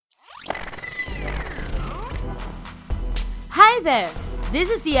there! This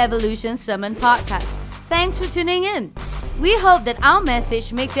is the Evolution Sermon Podcast. Thanks for tuning in. We hope that our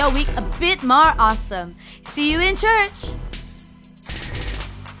message makes your week a bit more awesome. See you in church!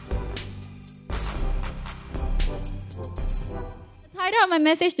 The title of my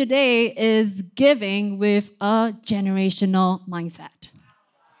message today is Giving with a Generational Mindset.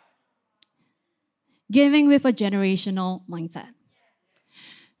 Giving with a generational mindset.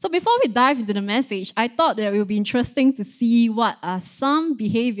 So before we dive into the message, I thought that it would be interesting to see what are some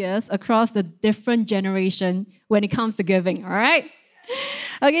behaviors across the different generation when it comes to giving, all right?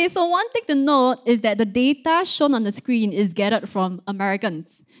 Okay, so one thing to note is that the data shown on the screen is gathered from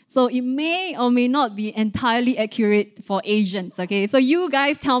Americans. So it may or may not be entirely accurate for Asians, okay? So you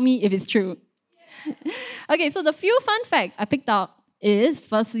guys tell me if it's true. Okay, so the few fun facts I picked out is,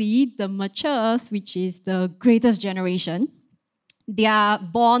 firstly, the matures, which is the greatest generation. They are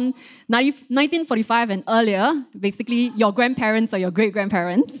born 1945 and earlier, basically your grandparents or your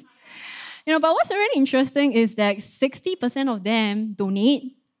great-grandparents. But what's really interesting is that 60% of them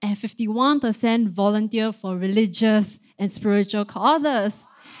donate and 51% volunteer for religious and spiritual causes.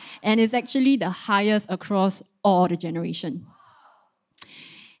 And it's actually the highest across all the generation.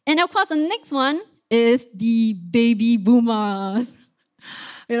 And of course, the next one is the baby boomers.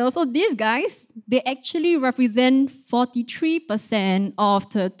 So these guys, they actually represent 43% of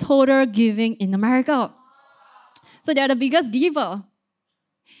the total giving in America. So they're the biggest giver.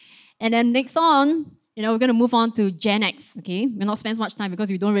 And then next on, we're going to move on to Gen X, okay? We'll not spend much time because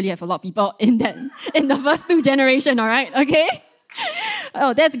we don't really have a lot of people in the first two generations, all right? Okay?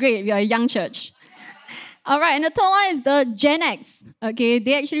 Oh, that's great. We are a young church. All right, and the third one is the Gen X, okay?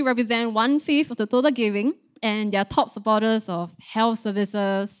 They actually represent 1/5 of the total giving. And they are top supporters of health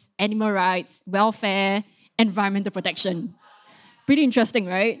services, animal rights, welfare, environmental protection. Pretty interesting,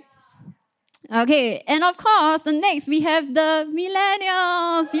 right? Okay, and of course, the next we have the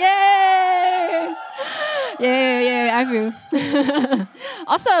millennials. Yay! Yay, I feel.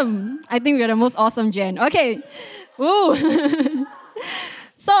 Awesome. I think we are the most awesome gen. Okay. Woo.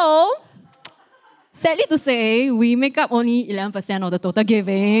 So, sadly to say, we make up only 11% of the total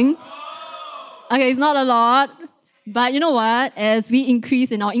giving. Okay, it's not a lot, but you know what? As we increase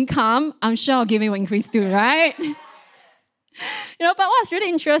in our income, I'm sure our giving will increase too, right? But what's really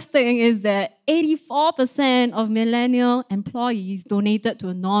interesting is that 84% of millennial employees donated to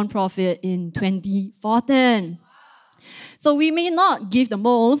a non-profit in 2014. So we may not give the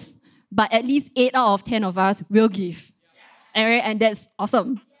most, but at least 8 out of 10 of us will give. Alright, and that's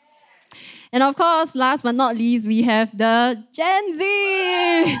awesome. And of course, last but not least, we have the Gen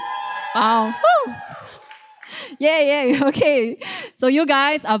Z. Wow. Woo. Yeah. Okay. So you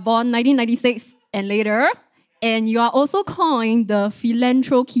guys are born 1996 and later, and you are also coined the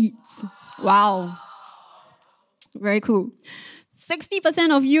Philanthro Kids. Wow. Very cool.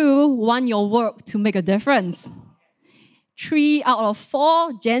 60% of you want your work to make a difference. 3 out of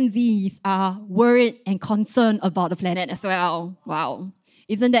 4 Gen Zs are worried and concerned about the planet as well. Wow.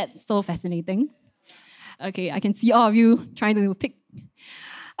 Isn't that so fascinating? Okay, I can see all of you trying to pick.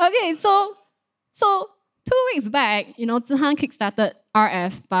 Okay, so 2 weeks back, Zihan kickstarted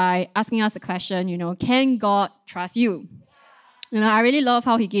RF by asking us a question, can God trust you? I really love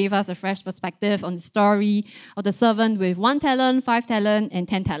how he gave us a fresh perspective on the story of the servant with 1 talent, 5 talent, and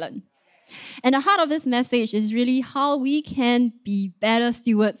 10 talent. And the heart of this message is really how we can be better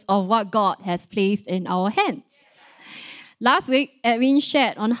stewards of what God has placed in our hands. Last week, Edwin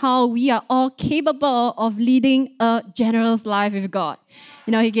shared on how we are all capable of leading a generous life with God.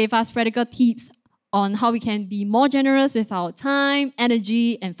 He gave us practical tips on how we can be more generous with our time,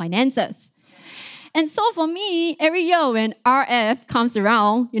 energy, and finances. And so for me, every year when RF comes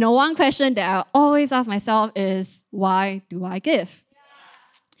around, one question that I always ask myself is, why do I give?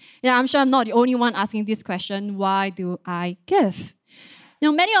 I'm sure I'm not the only one asking this question, why do I give?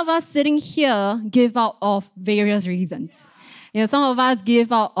 Many of us sitting here give out of various reasons. Some of us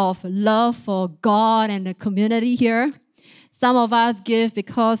give out of love for God and the community here. Some of us give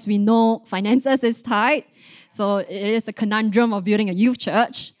because we know finances is tight. So it is a conundrum of building a youth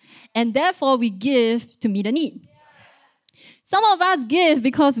church. And therefore, we give to meet a need. Some of us give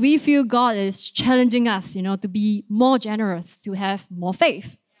because we feel God is challenging us, to be more generous, to have more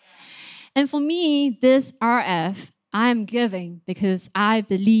faith. And for me, this RF, I'm giving because I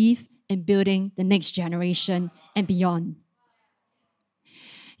believe in building the next generation and beyond.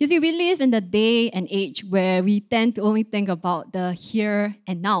 You see, we live in the day and age where we tend to only think about the here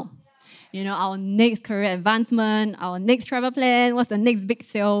and now. Our next career advancement, our next travel plan, what's the next big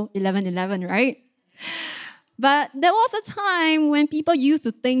sale, 11/11, right? But there was a time when people used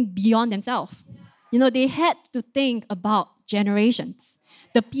to think beyond themselves. They had to think about generations,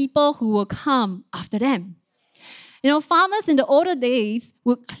 the people who will come after them. Farmers in the older days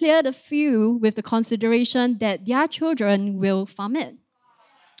would clear the field with the consideration that their children will farm it.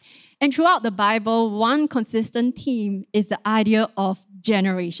 And throughout the Bible, one consistent theme is the idea of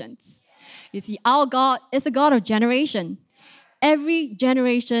generations. You see, our God is a God of generation. Every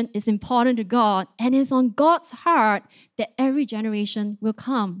generation is important to God, and it's on God's heart that every generation will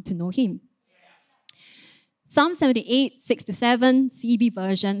come to know Him. Psalm 78, 6-7, CB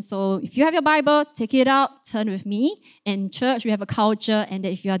version. So if you have your Bible, take it out, turn with me. In church, we have a culture, and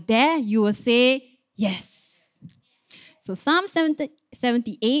if you are there, you will say yes. So Psalm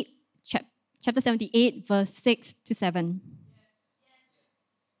 78, chapter 78, verse 6-7.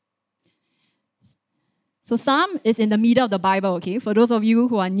 So Psalm is in the middle of the Bible, okay? For those of you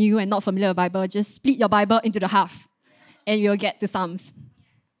who are new and not familiar with the Bible, just split your Bible into the half, and you'll get to Psalms.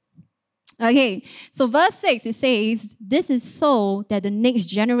 Okay, so verse 6, it says, "This is so that the next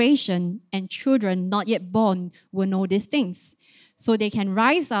generation and children not yet born will know these things, so they can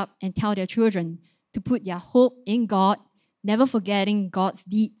rise up and tell their children to put their hope in God, never forgetting God's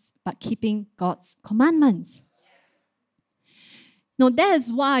deeds, but keeping God's commandments." Now, that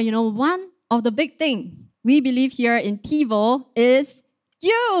is why, one of the big things we believe here in TiVo is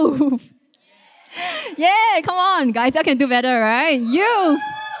youth. Yeah, come on, guys, you can do better, right? Youth.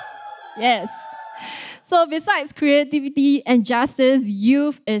 Yes. So besides creativity and justice,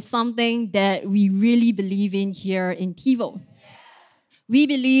 youth is something that we really believe in here in TiVo. We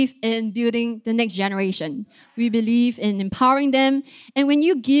believe in building the next generation. We believe in empowering them. And when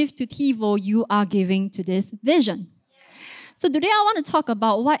you give to TiVo, you are giving to this vision. So today I want to talk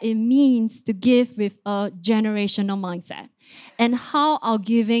about what it means to give with a generational mindset and how our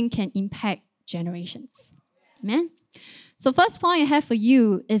giving can impact generations. Amen? So first point I have for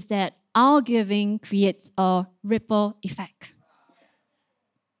you is that our giving creates a ripple effect.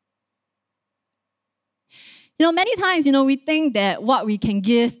 Many times, we think that what we can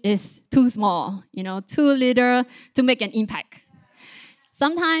give is too small, too little to make an impact.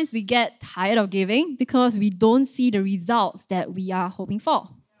 Sometimes we get tired of giving because we don't see the results that we are hoping for.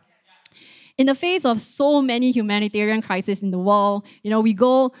 In the face of so many humanitarian crises in the world,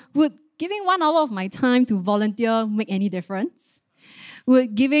 would giving 1 hour of my time to volunteer make any difference?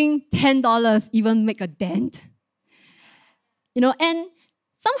 Would giving $10 even make a dent? And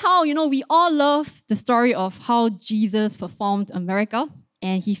somehow, we all love the story of how Jesus performed a miracle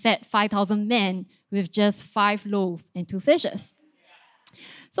and he fed 5,000 men with just 5 loaves and 2 fishes.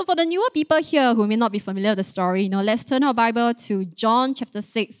 So for the newer people here who may not be familiar with the story, let's turn our Bible to John chapter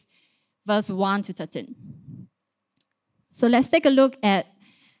 6, verse 1-13. So let's take a look at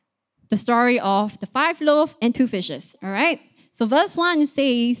the story of the 5 loaves and 2 fishes, all right? So verse 1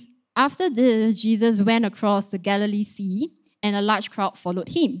 says, "After this, Jesus went across the Galilee Sea, and a large crowd followed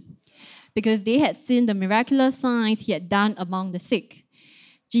him, because they had seen the miraculous signs he had done among the sick.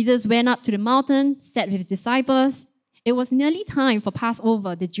 Jesus went up to the mountain, sat with his disciples. It was nearly time for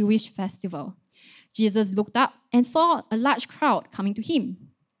Passover, the Jewish festival. Jesus looked up and saw a large crowd coming to him.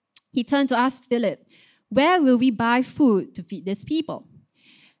 He turned to ask Philip, 'Where will we buy food to feed these people?'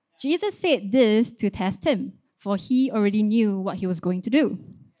 Jesus said this to test him, for he already knew what he was going to do.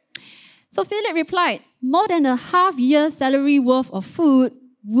 So Philip replied, 'More than a half year's salary worth of food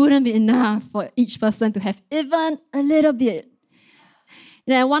wouldn't be enough for each person to have even a little bit.'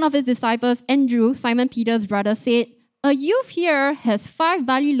 Then one of his disciples, Andrew, Simon Peter's brother, said, 'A youth here has 5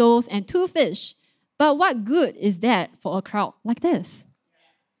 barley loaves and 2 fish, but what good is that for a crowd like this?'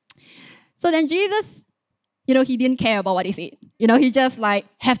 So then Jesus, he didn't care about what he said. He just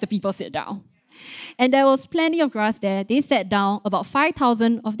have the people sit down. And there was plenty of grass there. They sat down, about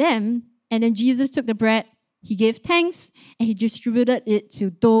 5,000 of them, and then Jesus took the bread, he gave thanks, and he distributed it to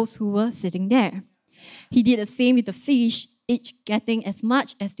those who were sitting there. He did the same with the fish, each getting as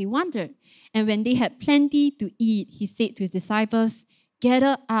much as they wanted. And when they had plenty to eat, he said to his disciples,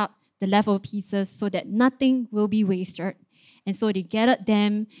 'Gather up the leftover pieces so that nothing will be wasted.' And so they gathered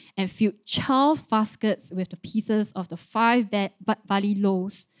them and filled 12 baskets with the pieces of the 5 barley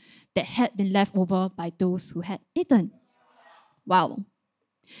loaves that had been left over by those who had eaten." Wow.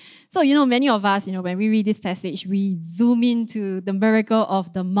 So, many of us, when we read this passage, we zoom into the miracle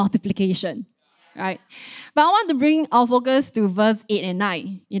of the multiplication, right? But I want to bring our focus to verse 8 and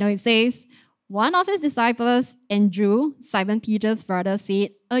 9. It says, "One of his disciples, Andrew, Simon Peter's brother,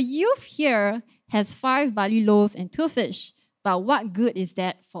 said, 'A youth here has 5 barley loaves and 2 fish, but what good is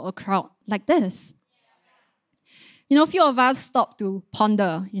that for a crowd like this?'" A few of us stop to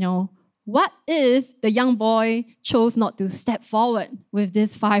ponder, what if the young boy chose not to step forward with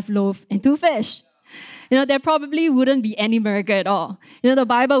this 5 loaves and 2 fish? There probably wouldn't be any miracle at all. The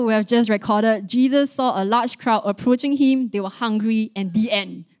Bible would have just recorded Jesus saw a large crowd approaching him, they were hungry, and the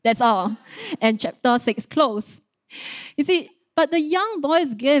end. That's all. And chapter 6 closed. You see, but the young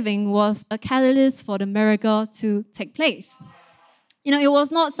boy's giving was a catalyst for the miracle to take place. It was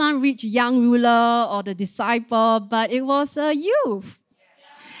not some rich young ruler or the disciple, but it was a youth.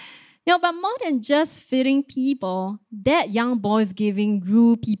 But more than just feeding people, that young boy's giving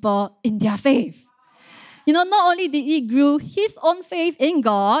grew people in their faith. Not only did it grow his own faith in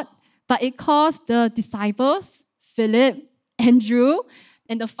God, but it caused the disciples, Philip, Andrew,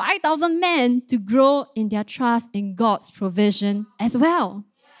 and the 5,000 men to grow in their trust in God's provision as well.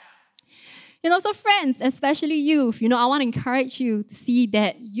 So friends, especially youth, I want to encourage you to see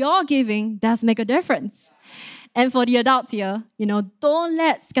that your giving does make a difference. And for the adults here, don't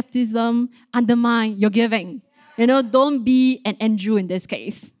let skepticism undermine your giving. Don't be an Andrew in this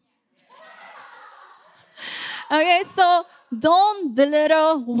case. Okay, so don't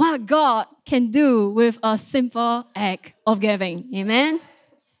belittle what God can do with a simple act of giving. Amen?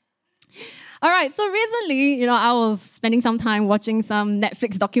 All right, so recently, I was spending some time watching some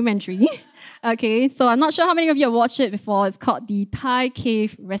Netflix documentary. Okay, so I'm not sure how many of you have watched it before. It's called the Thai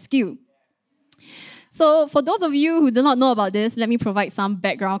Cave Rescue. So for those of you who do not know about this, let me provide some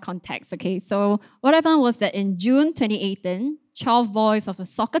background context, okay? So what happened was that in June 2018, 12 boys of a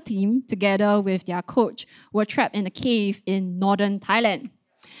soccer team, together with their coach, were trapped in a cave in northern Thailand.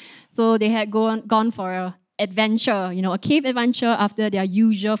 So they had gone for an adventure, a cave adventure after their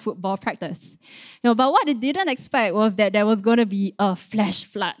usual football practice. But what they didn't expect was that there was going to be a flash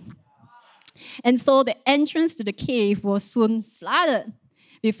flood. And so the entrance to the cave was soon flooded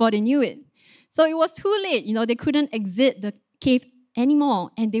before they knew it. So it was too late, they couldn't exit the cave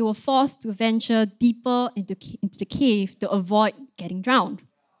anymore, and they were forced to venture deeper into the cave to avoid getting drowned.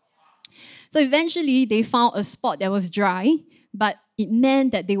 So eventually, they found a spot that was dry, but it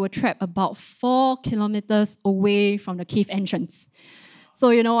meant that they were trapped about 4 kilometers away from the cave entrance.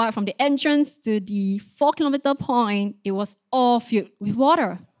 So you know what, from the entrance to the 4-kilometer point, it was all filled with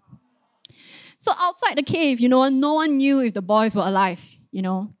water. So outside the cave, no one knew if the boys were alive,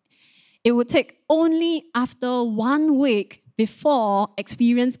 It would take only after 1 week before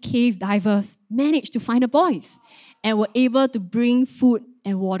experienced cave divers managed to find the boys and were able to bring food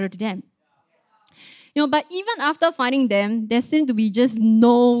and water to them. But even after finding them, there seemed to be just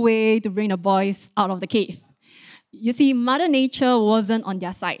no way to bring the boys out of the cave. You see, Mother Nature wasn't on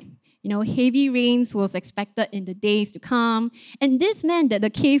their side. Heavy rains was expected in the days to come, and this meant that the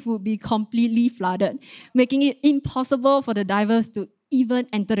cave would be completely flooded, making it impossible for the divers to even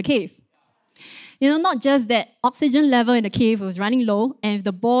enter the cave. Not just that, oxygen level in the cave was running low, and if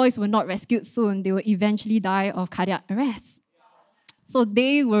the boys were not rescued soon, they would eventually die of cardiac arrest. So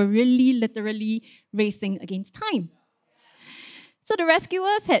they were really literally racing against time. So the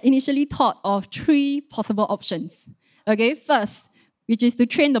rescuers had initially thought of 3 possible options. Okay, first, which is to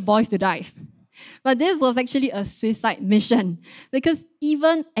train the boys to dive. But this was actually a suicide mission because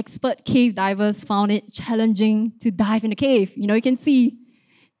even expert cave divers found it challenging to dive in the cave. You can see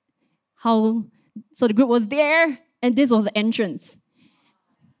how, so the group was there and this was the entrance.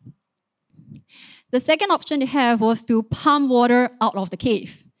 The second option they have was to pump water out of the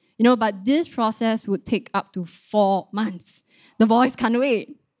cave. But this process would take up to 4 months. The boys can't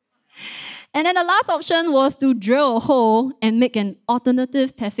wait. And then the last option was to drill a hole and make an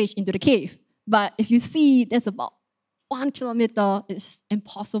alternative passage into the cave. But if you see, there's about 1 kilometer. It's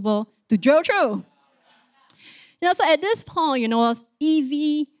impossible to drill through. So at this point, it was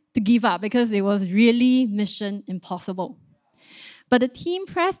easy to give up because it was really mission impossible. But the team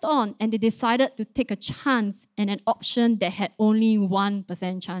pressed on and they decided to take a chance in an option that had only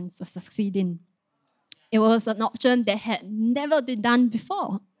 1% chance of succeeding. It was an option that had never been done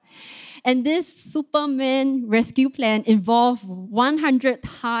before. And this Superman rescue plan involved 100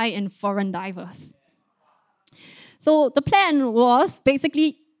 Thai and foreign divers. So the plan was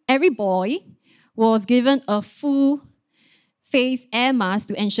basically every boy was given a full face air mask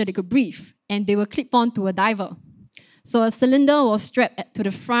to ensure they could breathe, and they were clipped on to a diver. So a cylinder was strapped to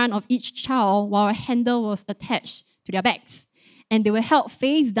the front of each child while a handle was attached to their backs, and they were held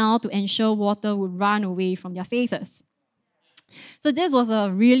face down to ensure water would run away from their faces. So this was a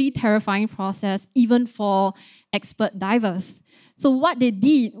really terrifying process, even for expert divers. So what they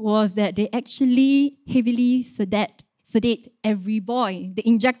did was that they actually heavily sedate every boy. They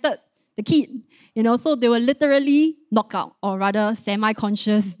injected the kid, so they were literally knocked out, or rather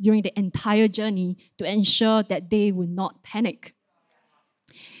semi-conscious during the entire journey to ensure that they would not panic.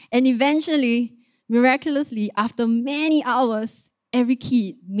 And eventually, miraculously, after many hours, every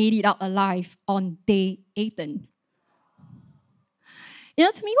kid made it out alive on day 18.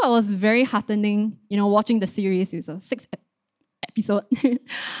 To me, what was very heartening, watching the series, is a 6 episode,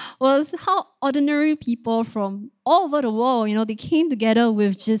 was how ordinary people from all over the world, they came together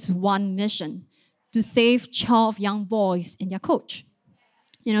with just one mission: to save 12 young boys and their coach.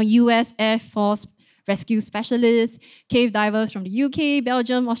 US Air Force rescue specialists, cave divers from the UK,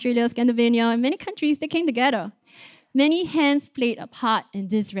 Belgium, Australia, Scandinavia, and many countries, they came together. Many hands played a part in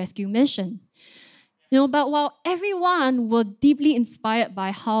this rescue mission. But while everyone were deeply inspired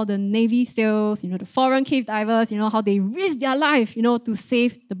by how the Navy SEALs, the foreign cave divers, how they risked their life, to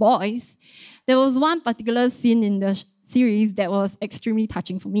save the boys, there was one particular scene in the series that was extremely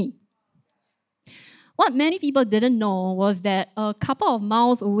touching for me. What many people didn't know was that a couple of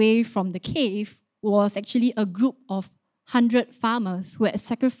miles away from the cave was actually a group of 100 farmers who had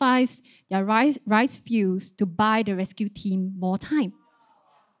sacrificed their rice fields to buy the rescue team more time.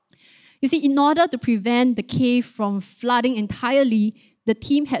 You see, in order to prevent the cave from flooding entirely, the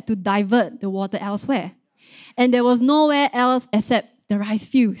team had to divert the water elsewhere. And there was nowhere else except the rice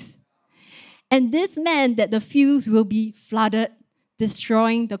fields. And this meant that the fields will be flooded,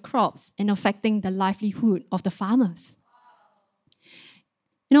 destroying the crops and affecting the livelihood of the farmers.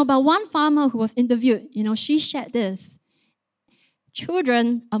 But one farmer who was interviewed, she shared this: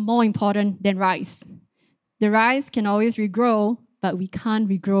 children are more important than rice. The rice can always regrow, but we can't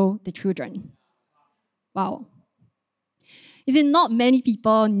regrow the children. Wow. You see, not many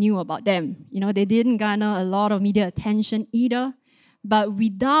people knew about them. They didn't garner a lot of media attention either, but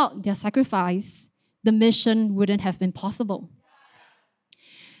without their sacrifice, the mission wouldn't have been possible.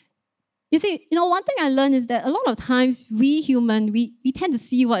 You see, one thing I learned is that a lot of times we humans, we tend to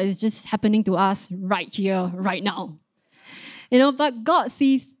see what is just happening to us right here, right now. But God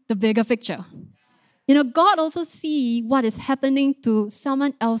sees the bigger picture. God also sees what is happening to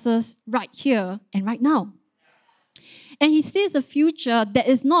someone else's right here and right now. And He sees a future that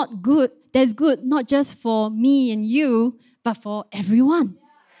is good not just for me and you, but for everyone.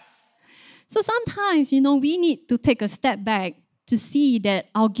 So sometimes, we need to take a step back to see that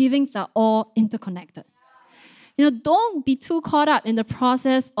our givings are all interconnected. Don't be too caught up in the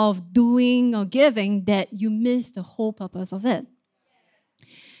process of doing or giving that you miss the whole purpose of it.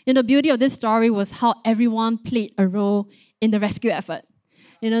 The beauty of this story was how everyone played a role in the rescue effort.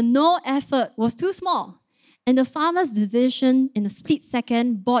 No effort was too small. And the farmer's decision in a split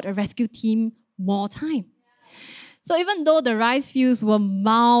second bought a rescue team more time. So even though the rice fields were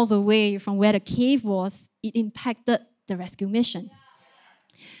miles away from where the cave was, it impacted the rescue mission.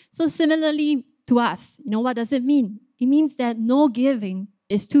 So similarly to us, what does it mean? It means that no giving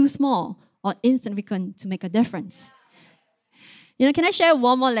is too small or insignificant to make a difference. Can I share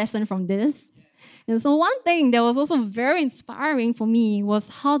one more lesson from this? So one thing that was also very inspiring for me was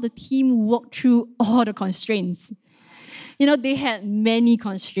how the team worked through all the constraints. They had many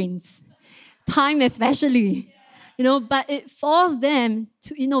constraints, time especially, but it forced them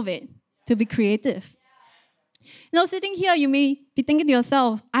to innovate, to be creative. Sitting here, you may be thinking to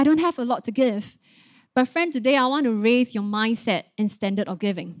yourself, I don't have a lot to give. But friend, today I want to raise your mindset and standard of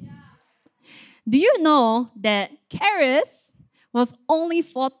giving. Do you know that Karis was only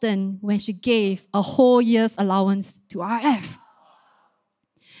 14 when she gave a whole year's allowance to RF?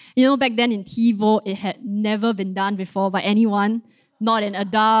 Back then in TiVo, it had never been done before by anyone, not an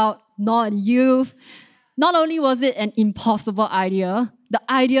adult, not a youth. Not only was it an impossible idea, the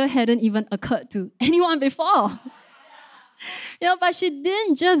idea hadn't even occurred to anyone before. But she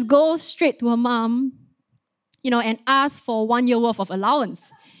didn't just go straight to her mom, and ask for 1 year worth of allowance.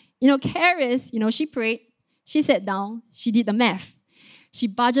 Karis, she prayed, she sat down, she did the math. She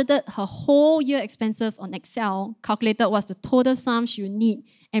budgeted her whole year expenses on Excel, calculated what's the total sum she would need,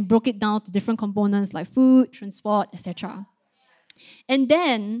 and broke it down to different components like food, transport, etc. And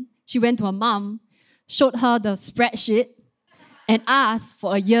then she went to her mom, showed her the spreadsheet, and asked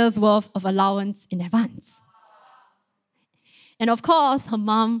for a year's worth of allowance in advance. And of course, her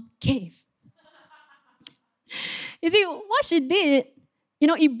mom gave. You see, what she did,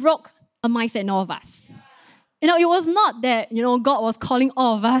 it broke a mindset in all of us. It was not that, God was calling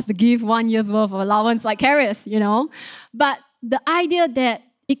all of us to give 1 year's worth of allowance like Karis, but the idea that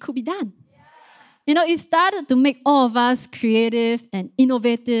it could be done. It started to make all of us creative and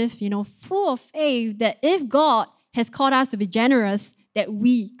innovative, full of faith that if God has called us to be generous, that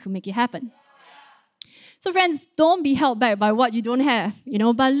we could make it happen. So friends, don't be held back by what you don't have,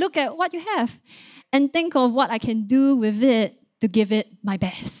 but look at what you have and think of what I can do with it to give it my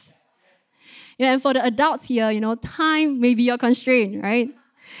best. And for the adults here, time may be your constraint, right?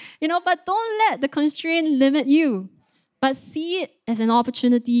 But don't let the constraint limit you. but see it as an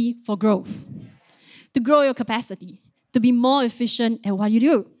opportunity for growth, to grow your capacity, to be more efficient at what you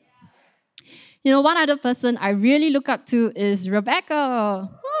do. You know, one other person I really look up to is Rebecca.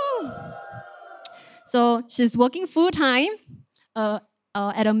 Woo! So she's working full-time at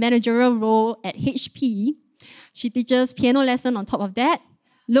a managerial role at HP. She teaches piano lesson on top of that,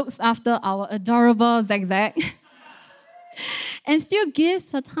 looks after our adorable Zag Zag, and still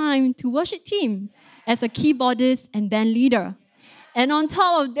gives her time to worship team as a keyboardist and band leader. And on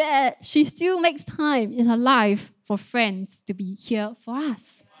top of that, she still makes time in her life for friends to be here for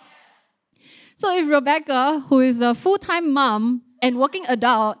us. So if Rebecca, who is a full-time mom and working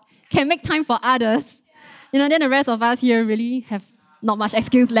adult, can make time for others, then the rest of us here really have not much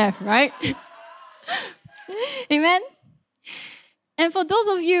excuse left, right? Amen? And for those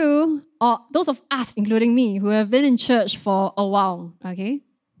of you, or those of us, including me, who have been in church for a while, okay,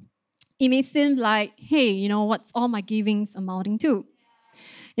 it may seem like, hey, what's all my givings amounting to?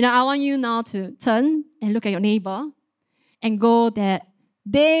 I want you now to turn and look at your neighbor and go that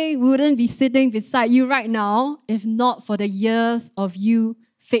they wouldn't be sitting beside you right now if not for the years of you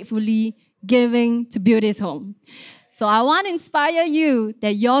faithfully giving to build this home. So I want to inspire you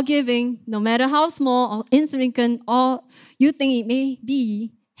that your giving, no matter how small or insignificant or you think it may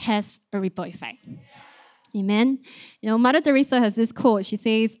be, has a ripple effect. Amen. Mother Teresa has this quote. She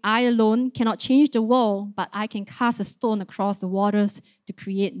says, "I alone cannot change the world, but I can cast a stone across the waters to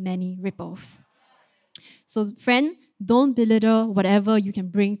create many ripples." So friend, don't belittle whatever you can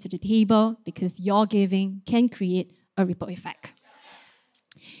bring to the table because your giving can create a ripple effect.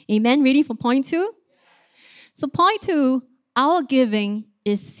 Amen. Ready for point 2? So point 2, our giving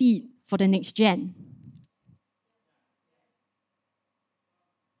is seed for the next gen.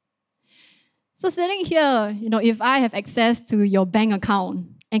 So sitting here, if I have access to your bank account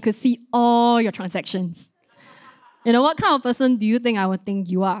and could see all your transactions, what kind of person do you think I would think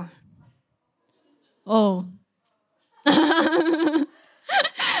you are? Oh.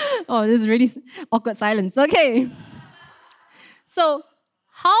 Oh, this is really awkward silence. Okay. So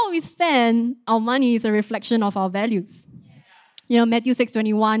how we spend our money is a reflection of our values. Matthew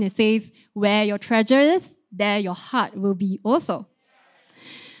 6:21, it says, "Where your treasure is, there your heart will be also."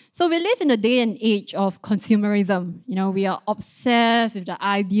 So we live in a day and age of consumerism. We are obsessed with the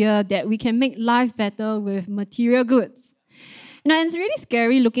idea that we can make life better with material goods. And it's really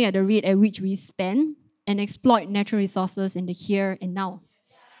scary looking at the rate at which we spend and exploit natural resources in the here and now.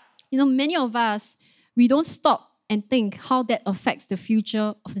 Many of us, we don't stop and think how that affects the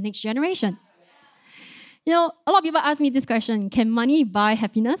future of the next generation. A lot of people ask me this question, can money buy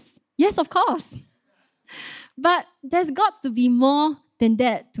happiness? Yes, of course. But there's got to be more than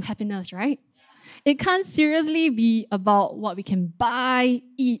that to happiness, right? It can't seriously be about what we can buy,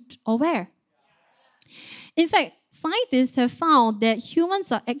 eat, or wear. In fact, scientists have found that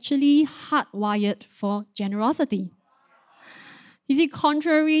humans are actually hardwired for generosity. You see,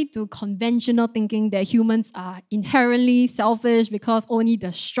 contrary to conventional thinking that humans are inherently selfish because only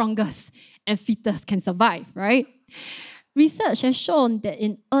the strongest and fittest can survive, right? Research has shown that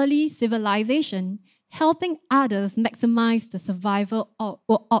in early civilization, helping others maximize the survival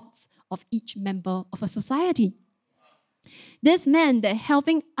odds of each member of a society. This meant that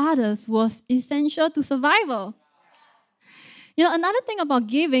helping others was essential to survival. Another thing about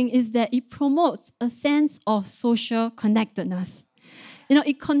giving is that it promotes a sense of social connectedness.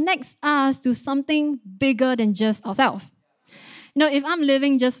 It connects us to something bigger than just ourselves. If I'm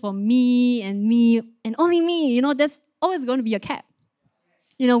living just for me and only me, there's always going to be a cap.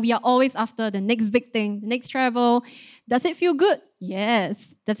 We are always after the next big thing, the next travel. Does it feel good?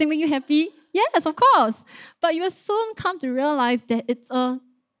 Yes. Does it make you happy? Yes, of course. But you will soon come to realize that it's a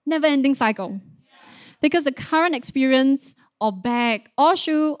never-ending cycle. Because the current experience or bag or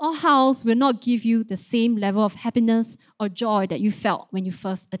shoe or house will not give you the same level of happiness or joy that you felt when you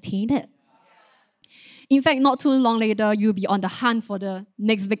first attained it. In fact, not too long later, you'll be on the hunt for the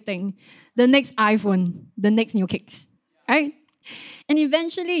next big thing, the next iPhone, the next new kicks, right? And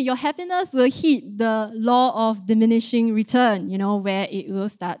eventually, your happiness will hit the law of diminishing return, where it will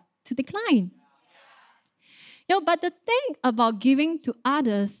start to decline. But the thing about giving to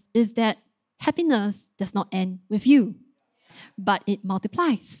others is that happiness does not end with you, but it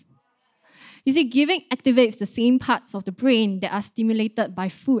multiplies. You see, giving activates the same parts of the brain that are stimulated by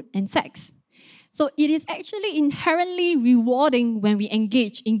food and sex. So it is actually inherently rewarding when we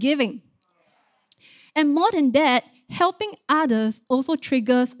engage in giving. And more than that, helping others also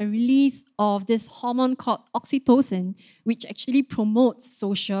triggers a release of this hormone called oxytocin, which actually promotes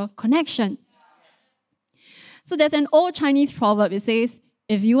social connection. So there's an old Chinese proverb. It says,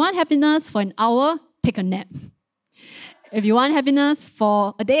 if you want happiness for an hour, take a nap. If you want happiness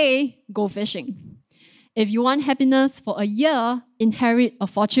for a day, go fishing. If you want happiness for a year, inherit a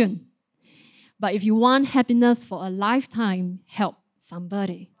fortune. But if you want happiness for a lifetime, help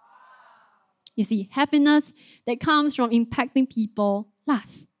somebody. You see, happiness that comes from impacting people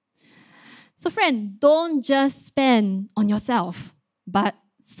lasts. So friend, don't just spend on yourself, but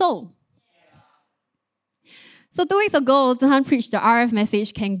sow. So 2 weeks ago, Zihan preached the RF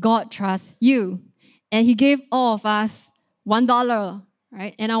message, Can God Trust You? And he gave all of us $1,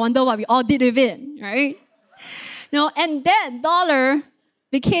 right? And I wonder what we all did with it, right? And that dollar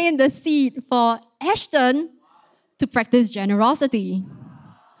became the seed for Ashton to practice generosity.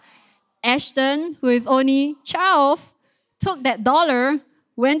 Ashton, who is only 12, took that dollar,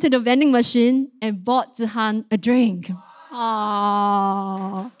 went to the vending machine, and bought Zihan a drink.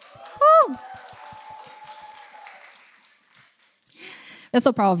 Aww. Woo. I'm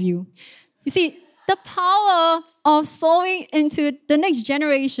so proud of you. You see, the power of sowing into the next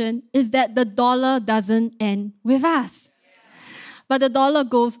generation is that the dollar doesn't end with us. But the dollar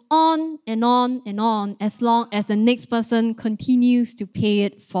goes on and on and on as long as the next person continues to pay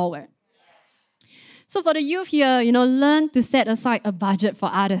it forward. So for the youth here, learn to set aside a budget for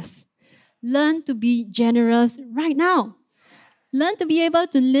others. Learn to be generous right now. Learn to be able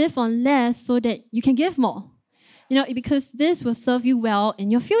to live on less so that you can give more. Because this will serve you well in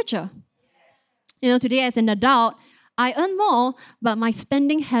your future. Today as an adult, I earn more, but my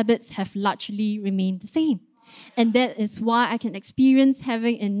spending habits have largely remained the same. And that is why I can experience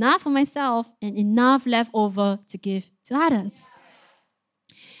having enough for myself and enough left over to give to others.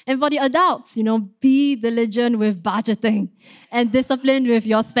 And for the adults, be diligent with budgeting and disciplined with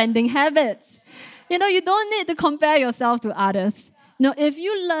your spending habits. You don't need to compare yourself to others. If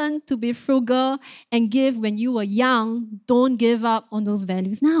you learn to be frugal and give when you were young, don't give up on those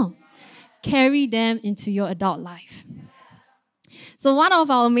values now. Carry them into your adult life. So one of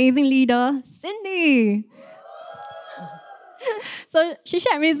our amazing leaders, Cindy, so she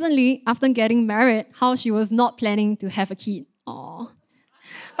shared recently, after getting married, how she was not planning to have a kid. Aww.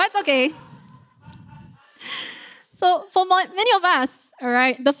 But it's okay. So for many of us, all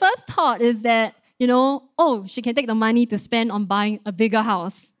right, the first thought is that, she can take the money to spend on buying a bigger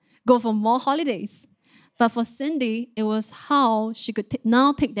house, go for more holidays. But for Cindy, it was how she could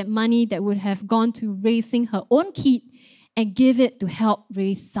now take that money that would have gone to raising her own kid and give it to help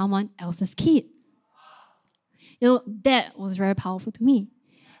raise someone else's kid. That was very powerful to me.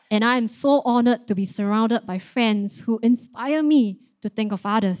 And I am so honored to be surrounded by friends who inspire me to think of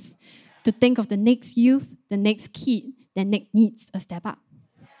others, to think of the next youth, the next kid that needs a step up.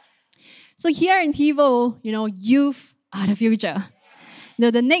 So here in TiVo, youth are the future.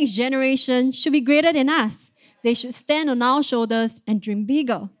 The next generation should be greater than us. They should stand on our shoulders and dream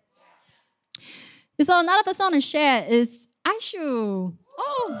bigger. So another person I want to share is Aishu.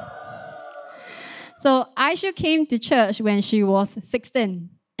 So Aishu came to church when she was 16.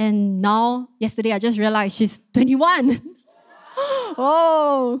 And now, yesterday, I just realized she's 21.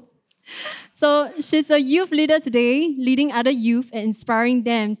 Oh. So she's a youth leader today, leading other youth and inspiring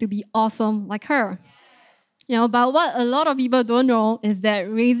them to be awesome like her. But what a lot of people don't know is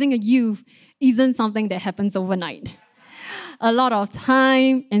that raising a youth isn't something that happens overnight. A lot of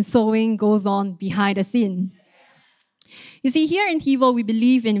time and sowing goes on behind the scene. You see, here in TiVo, we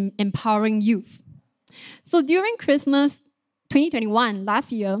believe in empowering youth. So during Christmas 2021,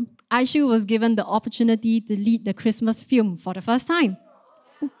 last year, Aishu was given the opportunity to lead the Christmas film for the first time.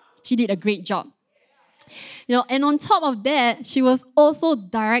 She did a great job. And on top of that, she was also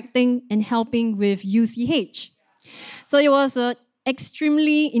directing and helping with UCH. So it was an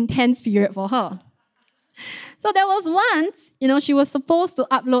extremely intense period for her. So there was once, she was supposed to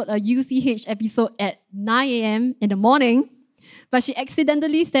upload a UCH episode at 9 a.m. in the morning, but she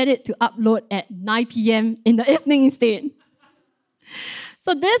accidentally set it to upload at 9 p.m. in the evening instead.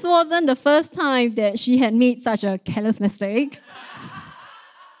 So this wasn't the first time that she had made such a careless mistake.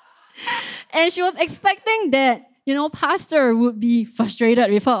 And she was expecting that, pastor would be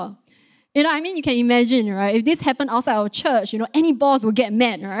frustrated with her. You can imagine, right? If this happened outside our church, any boss would get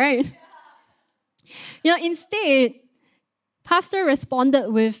mad, right? Instead, pastor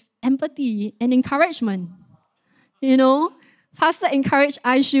responded with empathy and encouragement. Pastor encouraged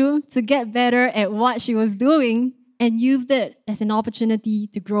Aishu to get better at what she was doing and used it as an opportunity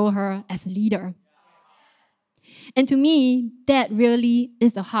to grow her as a leader. And to me, that really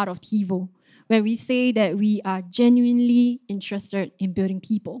is the heart of TiVo, where we say that we are genuinely interested in building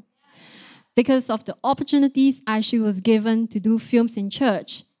people. Because of the opportunities Aishu was given to do films in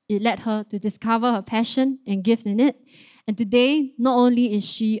church, it led her to discover her passion and gift in it, And today, not only is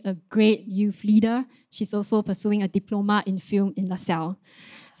she a great youth leader, she's also pursuing a diploma in film in LaSalle.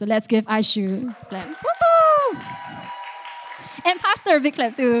 So let's give Aishu a clap. Woo-hoo! And Pastor, a big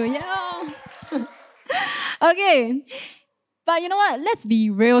clap too. Yeah. Okay. But you know what? Let's be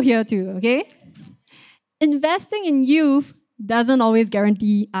real here too, okay? Investing in youth doesn't always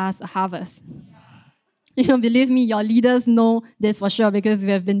guarantee us a harvest. Believe me, your leaders know this for sure because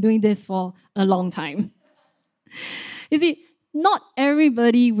we have been doing this for a long time. You see, not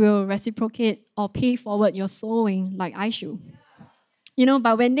everybody will reciprocate or pay forward your sowing like Aishu.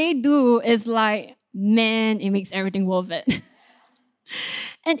 But when they do, it's like, man, it makes everything worth it.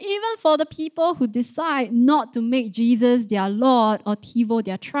 And even for the people who decide not to make Jesus their Lord or TiVo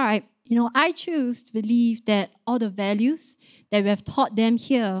their tribe, I choose to believe that all the values that we have taught them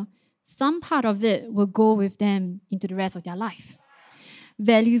here, some part of it will go with them into the rest of their life.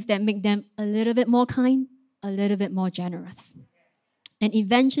 Values that make them a little bit more kind, a little bit more generous. And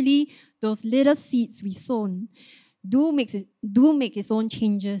eventually, those little seeds we sown do make its own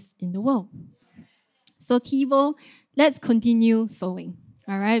changes in the world. So TiVo, let's continue sowing.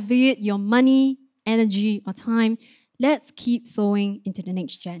 All right, be it your money, energy, or time, let's keep sowing into the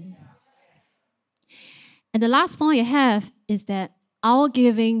next gen. And the last point I have is that our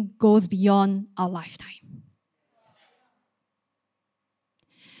giving goes beyond our lifetime.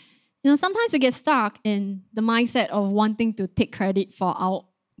 Sometimes we get stuck in the mindset of wanting to take credit for our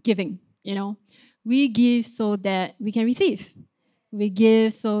giving. We give so that we can receive. We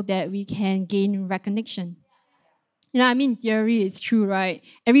give so that we can gain recognition. In theory, it's true, right?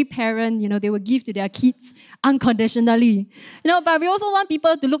 Every parent, they will give to their kids unconditionally. But we also want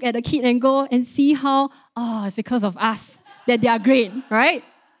people to look at the kid and go and see how, it's because of us that they are great, right?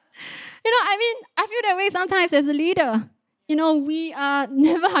 I feel that way sometimes as a leader. We are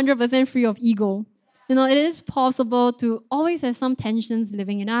never 100% free of ego. It is possible to always have some tensions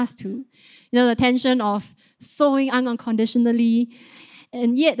living in us too. The tension of sowing unconditionally,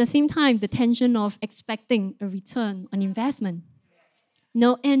 and yet at the same time, the tension of expecting a return on investment.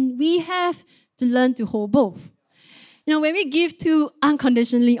 And we have to learn to hold both. When we give too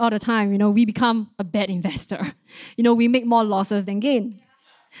unconditionally all the time, we become a bad investor. We make more losses than gain.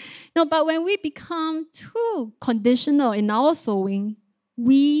 But when we become too conditional in our sowing,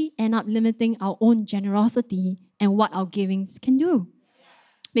 we end up limiting our own generosity and what our givings can do.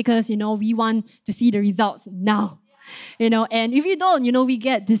 Because, we want to see the results now. And if we don't, we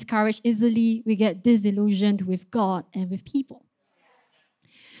get discouraged easily, we get disillusioned with God and with people.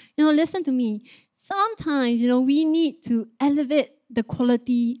 Listen to me. Sometimes, we need to elevate the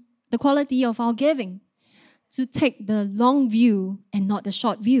quality of our giving, to take the long view and not the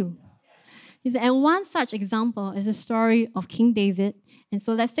short view. And one such example is the story of King David. And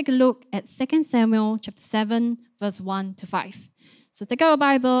so let's take a look at 2 Samuel chapter 7, verse 1 to 5. So take out your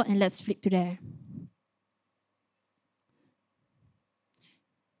Bible and let's flip to there.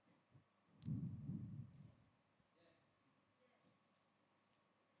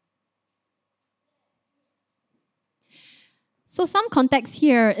 So some context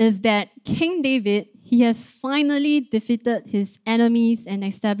here is that King David, he has finally defeated his enemies and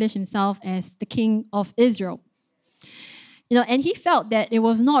established himself as the king of Israel. And he felt that it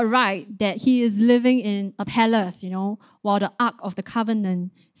was not right that he is living in a palace, while the Ark of the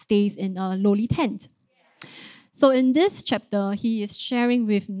Covenant stays in a lowly tent. So in this chapter, he is sharing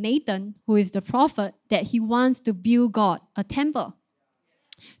with Nathan, who is the prophet, that he wants to build God a temple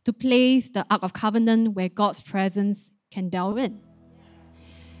to place the Ark of Covenant where God's presence can delve in.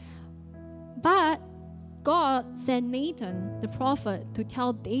 But God sent Nathan, the prophet, to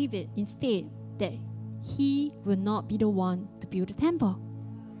tell David instead that he will not be the one to build the temple.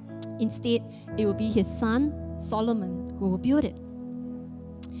 Instead, it will be his son, Solomon, who will build it.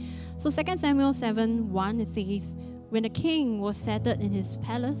 So 2 Samuel 7:1, it says, when the king was settled in his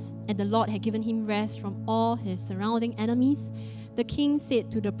palace and the Lord had given him rest from all his surrounding enemies, the king said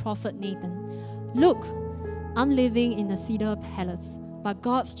to the prophet Nathan, "Look, I'm living in a cedar palace, but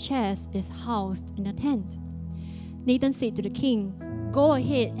God's chest is housed in a tent." Nathan said to the king, "Go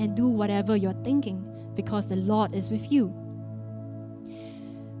ahead and do whatever you're thinking, because the Lord is with you."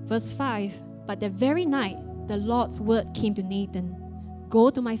 Verse 5, but that very night, the Lord's word came to Nathan, "Go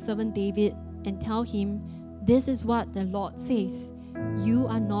to my servant David and tell him, this is what the Lord says, you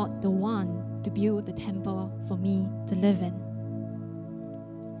are not the one to build the temple for me to live in."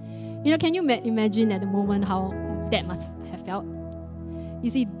 Can you imagine at the moment how that must have felt? You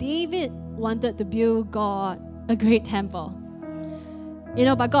see, David wanted to build God a great temple.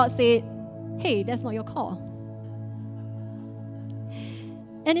 But God said, "Hey, that's not your call."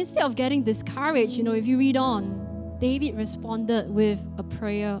 And instead of getting discouraged, if you read on, David responded with a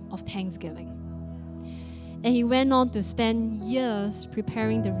prayer of thanksgiving. And he went on to spend years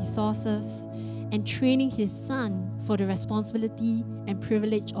preparing the resources and training his son for the responsibility and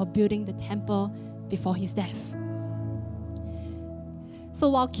privilege of building the temple before his death. So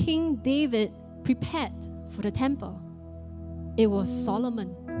while King David prepared for the temple, it was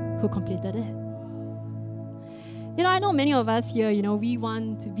Solomon who completed it. I know many of us here, we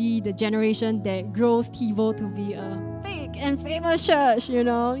want to be the generation that grows TiVo to be a big and famous church,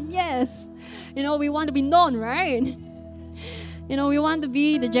 Yes. We want to be known, right? We want to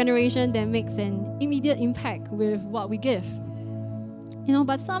be the generation that makes an immediate impact with what we give.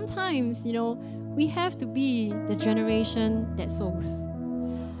 But sometimes, we have to be the generation that sows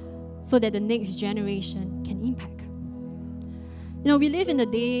so that the next generation can impact. We live in a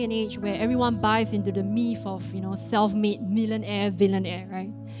day and age where everyone buys into the myth of, self-made millionaire, billionaire,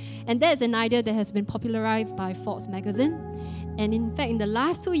 right? And that's an idea that has been popularized by Forbes magazine. And in fact, in the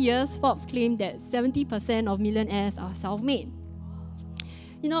last 2 years, Forbes claimed that 70% of millionaires are self-made.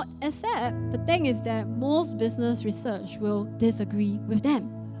 Except the thing is that most business research will disagree with them.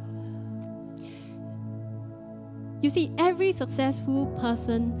 You see, every successful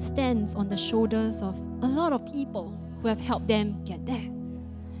person stands on the shoulders of a lot of people who have helped them get there.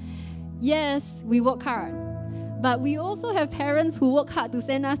 Yes, we work hard, but we also have parents who work hard to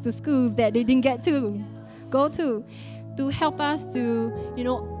send us to schools that they didn't get to go to help us to,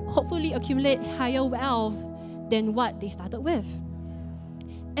 hopefully accumulate higher wealth than what they started with.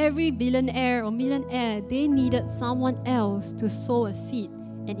 Every billionaire or millionaire, they needed someone else to sow a seed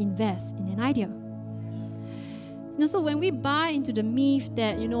and invest in an idea. So when we buy into the myth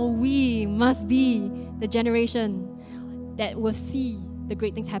that, we must be the generation that will see the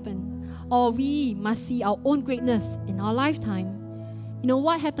great things happen, or we must see our own greatness in our lifetime,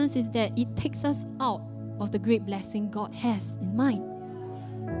 what happens is that it takes us out of the great blessing God has in mind.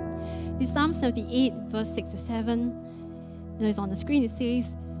 In Psalm 78, verse 6 to 7, it's on the screen, it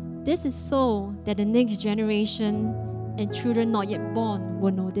says, "This is so that the next generation and children not yet born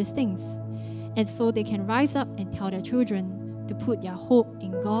will know these things, and so they can rise up and tell their children to put their hope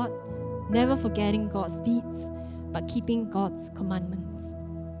in God, never forgetting God's deeds, but keeping God's commandments."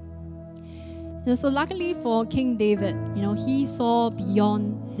 So luckily for King David, he saw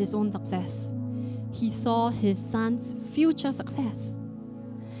beyond his own success. He saw his son's future success.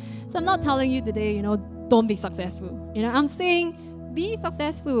 So I'm not telling you today, don't be successful. I'm saying be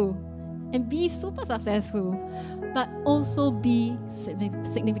successful and be super successful, but also be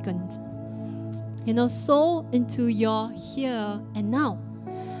significant. Sow into your here and now,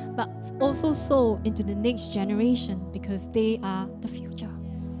 but also sow into the next generation because they are the future.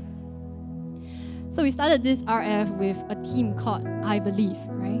 So we started this RF with a theme called I Believe,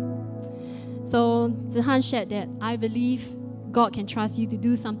 right? So Zihan shared that I believe God can trust you to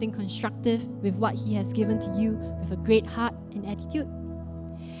do something constructive with what He has given to you with a great heart and attitude.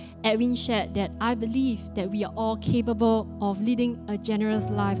 Edwin shared that I believe that we are all capable of leading a generous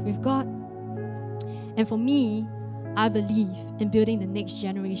life with God. And for me, I believe in building the next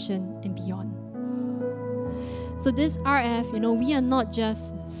generation and beyond. So this RF, we are not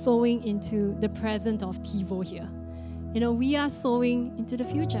just sowing into the present of TiVo here. We are sowing into the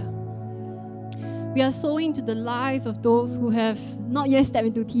future. We are sowing into the lives of those who have not yet stepped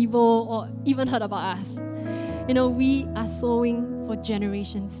into TiVo or even heard about us. We are sowing for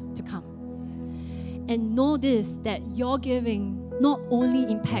generations to come. And know this, that your giving not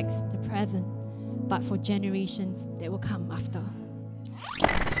only impacts the present, but for generations that will come after.